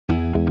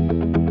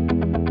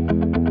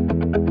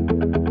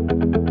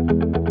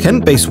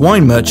Kent-based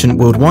wine merchant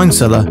Weald Wine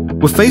Cellar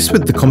were faced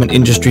with the common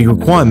industry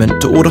requirement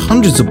to order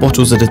hundreds of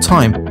bottles at a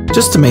time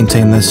just to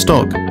maintain their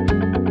stock.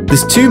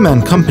 This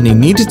two-man company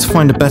needed to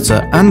find a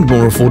better and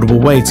more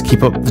affordable way to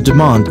keep up the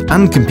demand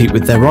and compete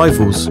with their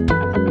rivals.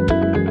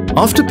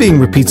 After being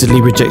repeatedly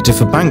rejected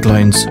for bank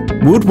loans,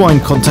 Weald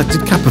Wine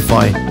contacted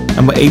Capify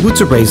and were able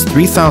to raise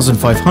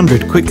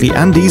 $3,500 quickly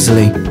and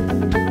easily.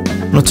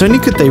 Not only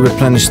could they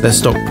replenish their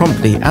stock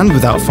promptly and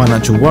without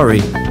financial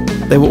worry,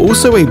 they were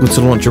also able to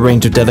launch a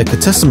range of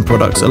delicatessen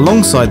products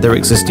alongside their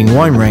existing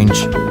wine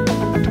range.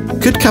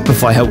 Could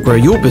Capify help grow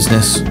your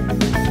business?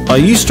 Are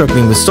you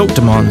struggling with stock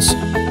demands,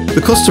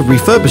 the cost of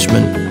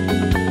refurbishment,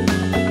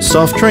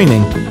 staff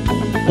training,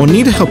 or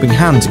need a helping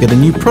hand to get a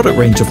new product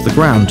range off the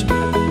ground?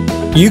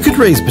 You could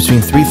raise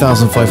between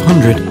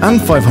 £3,500 and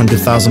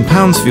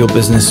 £500,000 for your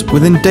business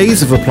within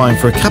days of applying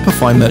for a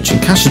Capify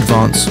merchant cash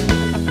advance.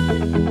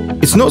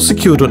 It's not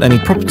secured on any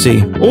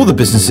property or the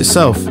business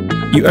itself.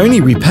 You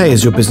only repay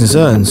as your business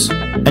earns,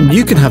 and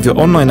you can have your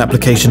online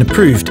application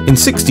approved in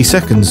 60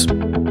 seconds.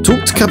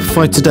 Talk to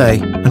Capify today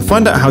and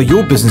find out how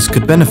your business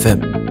could benefit.